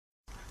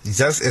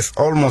Just as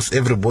almost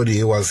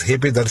everybody was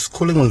happy that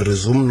schooling will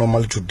resume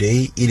normally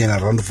today in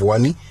and around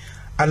Vuwani,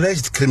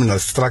 alleged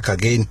criminals struck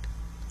again.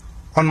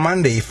 On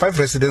Monday, 5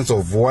 residents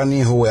of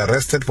Vuwani who were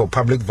arrested for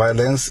public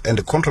violence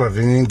and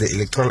contravening the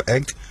Electoral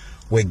Act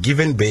were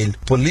given bail.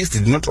 Police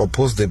did not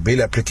oppose the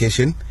bail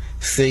application,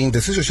 saying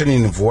the situation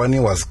in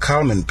Vuwani was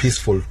calm and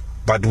peaceful.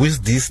 But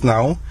with this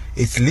now,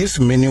 it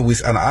leaves many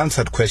with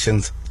unanswered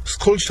questions.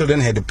 School children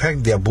had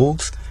packed their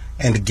books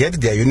and get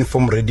their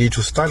uniform ready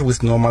to start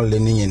with normal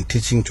learning and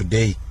teaching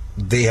today.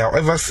 They,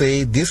 however,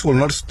 say this will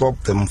not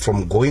stop them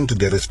from going to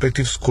their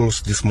respective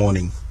schools this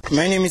morning.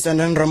 My name is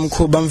Anand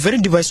Ramukub. I'm very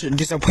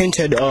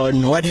disappointed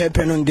on what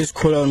happened on this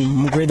school, on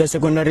Mugo-yi-dwa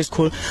Secondary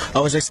School.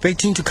 I was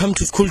expecting to come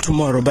to school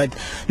tomorrow, but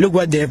look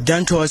what they have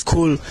done to our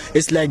school.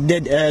 It's like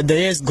that the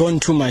year's gone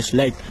too much.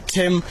 Like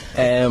Tim.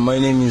 My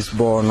name is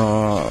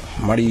Bono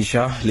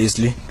Marisha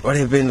Leslie. What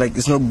happened? Like,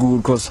 it's not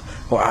good because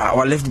I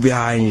was left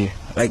behind.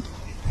 Like,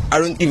 I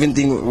don't even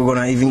think we're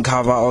gonna even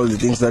cover all the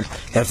things that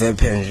have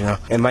happened, you know.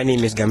 And my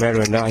name is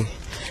Gamero Ndang,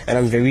 and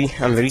I'm very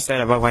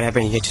sad about what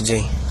happened here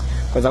today,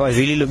 because I was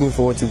really looking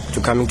forward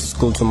to coming to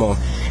school tomorrow.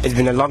 It's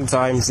been a long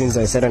time since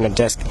I sat on a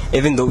desk.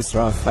 Even though it's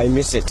rough, I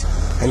miss it.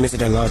 I miss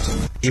it a lot.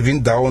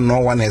 Even though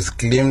no one has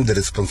claimed the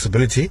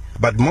responsibility,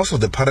 but most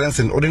of the parents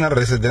and ordinary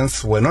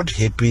residents were not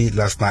happy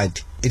last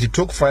night. It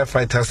took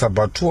firefighters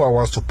about 2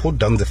 hours to put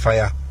down the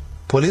fire.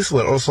 Police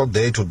were also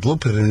there to do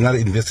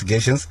preliminary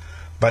investigations,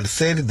 but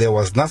said there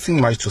was nothing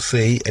much to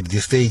say at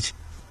this stage.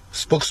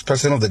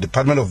 Spokesperson of the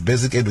Department of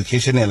Basic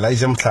Education,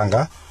 Elijah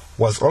Mhlanga,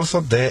 was also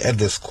there at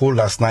the school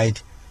last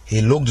night. He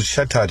looked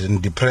shattered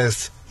and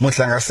depressed.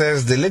 Mhlanga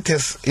says the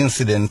latest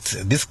incident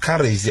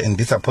discouraged and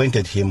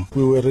disappointed him.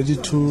 We were ready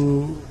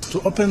to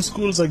open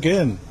schools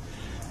again,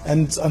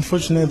 and it's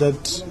unfortunate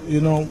that,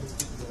 you know,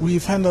 we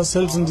find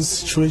ourselves in this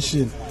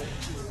situation.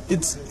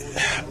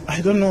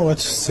 I don't know what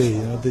to say,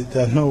 you know,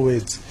 there are no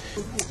words.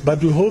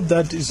 But we hope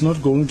that it's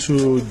not going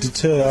to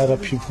deter other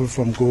people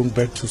from going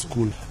back to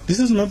school. This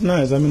is not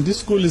nice. I mean, this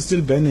school is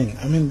still burning.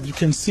 I mean, you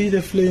can see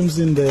the flames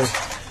in the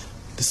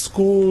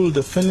school,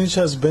 the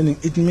furniture is burning.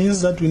 It means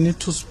that we need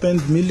to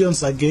spend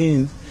millions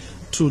again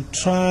to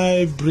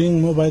try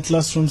bring mobile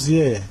classrooms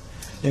here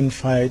and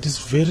fire. It is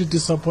very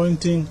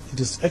disappointing. It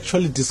is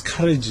actually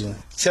discouraging.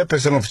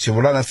 Chairperson of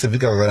Tshi-vhu-lana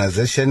civic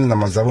organization,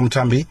 Namazabu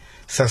Mtambi,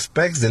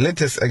 suspects the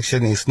latest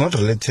action is not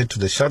related to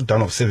the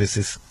shutdown of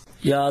services.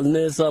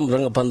 As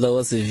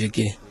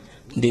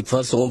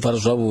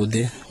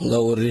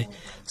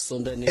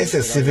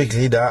a civic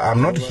leader,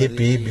 I'm not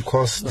happy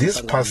because this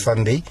past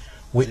Sunday,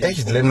 we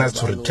urged learners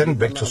to return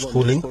back to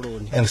schooling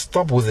and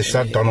stop with the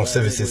shutdown of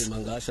services.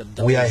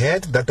 We are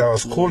heard that our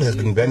school has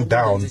been burned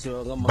down,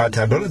 but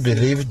I don't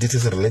believe this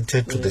is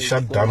related to the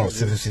shutdown of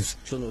services.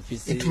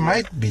 It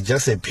might be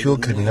just a pure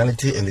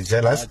criminality and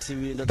jealous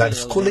that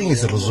schooling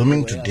is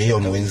resuming today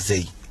on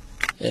Wednesday.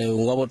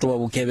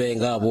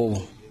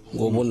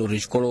 Some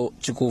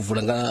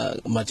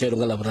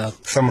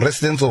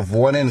residents of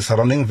Vuwani and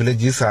surrounding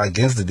villages are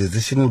against the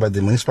decision by the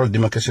Municipal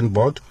Demarcation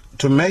Board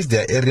to merge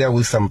their area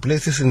with some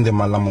places in the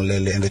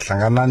Malamulele and the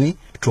Tlanganani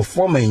to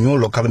form a new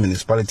local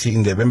municipality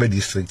in the Bembe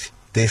district.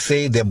 They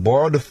say the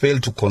board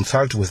failed to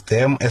consult with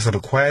them as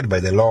required by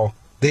the law.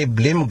 They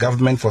blame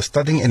government for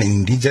starting an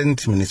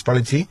indigent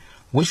municipality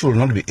which will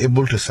not be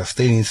able to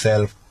sustain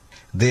itself.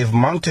 They've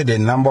mounted a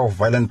number of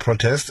violent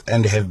protests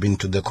and have been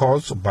to the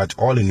courts, but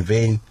all in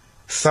vain.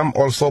 Some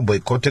also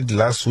boycotted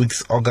last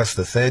week's August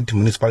 3rd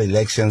municipal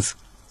elections.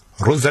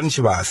 Rudzani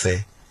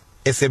Tshivhase,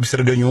 SAfm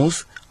Radio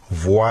News,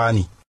 Vuwani.